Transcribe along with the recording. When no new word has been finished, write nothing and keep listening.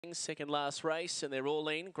Second last race, and they're all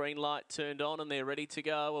in. Green light turned on, and they're ready to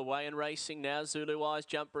go. Away and racing now. Zulu Eyes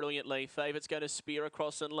jump brilliantly. Favourite's going to spear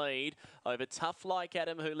across and lead over Tough Like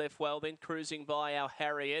Adam, who left well. Then cruising by our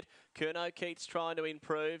Harriet. Kerno Keats trying to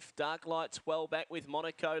improve. Dark Light's well back with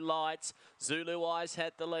Monaco Lights. Zulu Eyes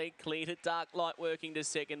had the lead. Cleared it. Dark Light working to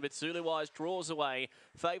second, but Zulu Eyes draws away.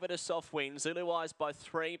 Favourite a soft win. Zulu Eyes by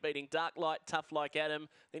 3, beating Dark Light, Tough Like Adam.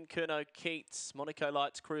 Then Kerno Keats. Monaco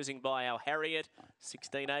Lights cruising by our Harriet.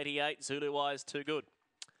 1688. Zulu Eyes too good.